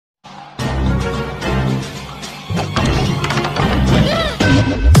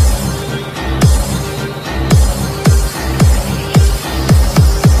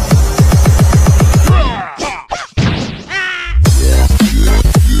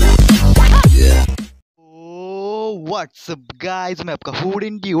WhatsApp guys, मैं आपका hood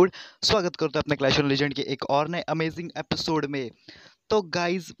इन dude स्वागत करता हूं अपने क्लैश ऑफ लेजेंड के एक और नए अमेजिंग एपिसोड में। तो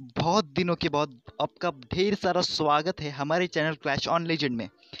गाइस, बहुत दिनों के बाद आपका ढेर सारा स्वागत है हमारे चैनल क्लैश ऑन लेजेंड में।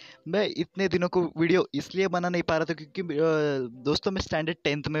 मैं इतने दिनों को वीडियो इसलिए बना नहीं पा रहा था क्योंकि दोस्तों मैं स्टैंडर्ड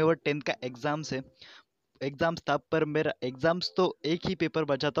 10th में और 10th का एग्ज़ाम्स था। पर मेरा एग्ज़ाम्स तो एक ही पेपर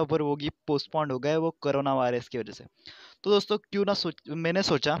बचा था, पर वो भी पोस्टपोन्ड हो गया वो कोरोना वायरस की वजह से। तो दोस्तों क्यों ना मैंने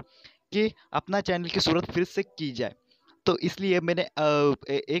सोचा कि अपना चैनल की सूरत फिर से की जाए। तो इसलिए मैंने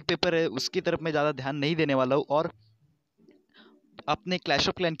एक पेपर है उसकी तरफ मैं ज़्यादा ध्यान नहीं देने वाला हूँ और अपने क्लैश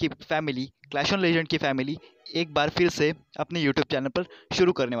ऑफ क्लैन की फैमिली, क्लैश ऑन लेजेंड की फैमिली एक बार फिर से अपने यूट्यूब चैनल पर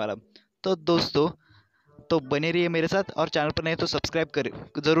शुरू करने वाला हूँ। तो दोस्तों तो बने रहिए मेरे साथ, और चैनल पर नहीं तो सब्सक्राइब कर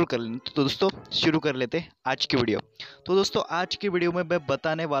ज़रूर कर लें। तो दोस्तों शुरू कर लेते हैं आज की वीडियो। तो दोस्तों आज की वीडियो में मैं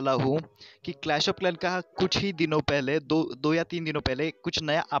बताने वाला हूँ कि क्लैश ऑफ क्लैन का कुछ ही दिनों पहले, दो या तीन दिनों पहले कुछ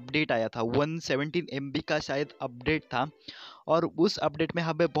नया अपडेट आया था। 117 MB का शायद अपडेट था, और उस अपडेट में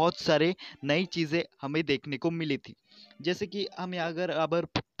हमें बहुत सारे नई चीज़ें हमें देखने को मिली थी। जैसे कि हम अगर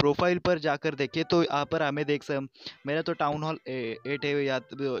प्रोफाइल पर जाकर देखें तो यहाँ पर हमें मेरा तो टाउन हॉल 8 है, या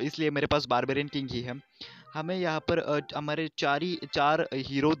इसलिए मेरे पास बारबेरियन किंग ही है। हमें यहाँ पर हमारे चार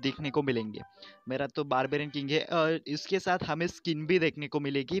हीरो देखने को मिलेंगे। मेरा तो बारबेरियन किंग है। इसके साथ हमें स्किन भी देखने को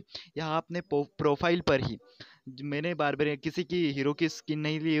मिलेगी यहाँ अपने प्रोफाइल पर ही। मैंने बारबेरियन किसी की हीरो की स्किन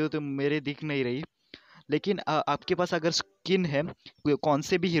नहीं ली हो तो मेरे दिख नहीं रही, लेकिन आपके पास अगर स्किन है कौन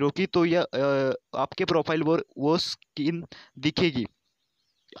से भी हीरो की तो यह आपके प्रोफाइल वो स्किन दिखेगी।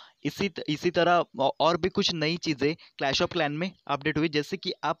 इसी तरह और भी कुछ नई चीज़ें क्लैश ऑफ क्लैन में अपडेट हुई, जैसे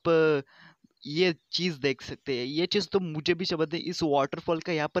कि आप ये चीज़ देख सकते हैं। ये चीज़ तो मुझे भी समझ नहीं इस वाटरफॉल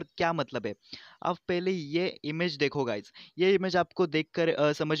का यहाँ पर क्या मतलब है। आप पहले ये इमेज देखो गाइस। ये इमेज आपको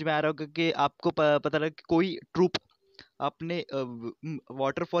देखकर समझ में आ रहा होगा कि आपको पता लगा कि कोई ट्रूप अपने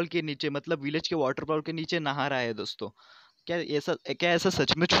वाटरफॉल के नीचे, मतलब विलेज के वाटरफॉल के नीचे नहा रहा है। दोस्तों क्या ऐसा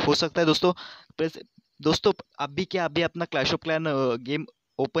सचमुच हो सकता है दोस्तों? दोस्तों अभी अपना clash of clan game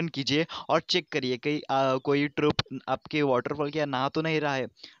open कीजिए और चेक करिए कि कोई ट्रूप आपके वाटरफॉल के नहा तो नहीं रहा है।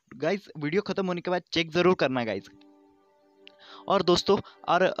 गाइज वीडियो खत्म होने के बाद चेक ज़रूर करना गाइज। और दोस्तों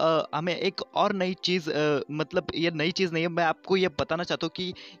और हमें एक और नई चीज़, मतलब ये नई चीज़ नहीं है, मैं आपको ये बताना चाहता हूँ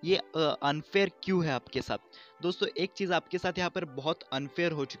कि ये अनफेयर क्यों है आपके साथ। दोस्तों एक चीज़ आपके साथ यहाँ पर बहुत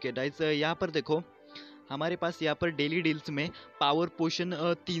अनफेयर हो चुकी है गाइज। यहाँ पर देखो, हमारे पास यहाँ पर डेली डील्स में पावर पोशन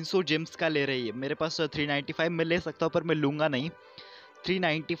 300 जेम्स का ले रही है। मेरे पास 395 में ले सकता हूँ, पर मैं लूँगा नहीं।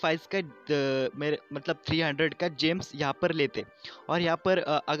 395 का मेरे मतलब 300 का जेम्स यहाँ पर लेते। और यहाँ पर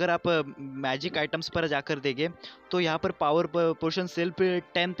अगर आप मैजिक आइटम्स पर जाकर देंगे तो यहाँ पर पावर पोर्शन सेल पे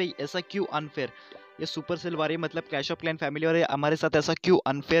 10 पे ऐसा क्यों अनफेयर? ये सुपर सेल वाले मतलब क्लैश ऑफ क्लैन फैमिली और हमारे साथ ऐसा क्यों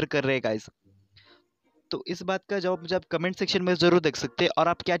अनफेयर कर रहे हैं गाइस? तो इस बात का जवाब मुझे आप कमेंट सेक्शन में ज़रूर देख सकते हैं। और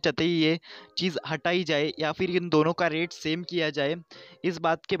आप क्या चाहते हैं, ये चीज़ हटाई जाए या फिर इन दोनों का रेट सेम किया जाए? इस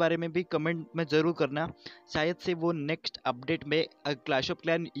बात के बारे में भी कमेंट में ज़रूर करना। शायद से वो नेक्स्ट अपडेट में क्लैश ऑफ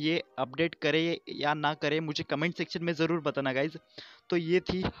क्लैन ये अपडेट करे या ना करे, मुझे कमेंट सेक्शन में ज़रूर बताना गाइज। तो ये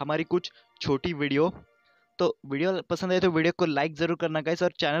थी हमारी कुछ छोटी वीडियो। तो वीडियो पसंद आए तो वीडियो को लाइक ज़रूर करना गाइस,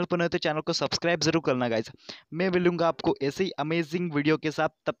 और चैनल पर नए तो चैनल को सब्सक्राइब ज़रूर करना गाइस। मैं मिलूंगा आपको ऐसे ही अमेजिंग वीडियो के साथ।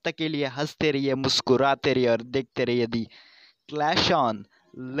 तब तक के लिए हंसते रहिए, मुस्कुराते रहिए और देखते रहिए दी clash on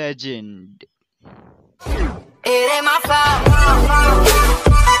legend. It ain't my fault.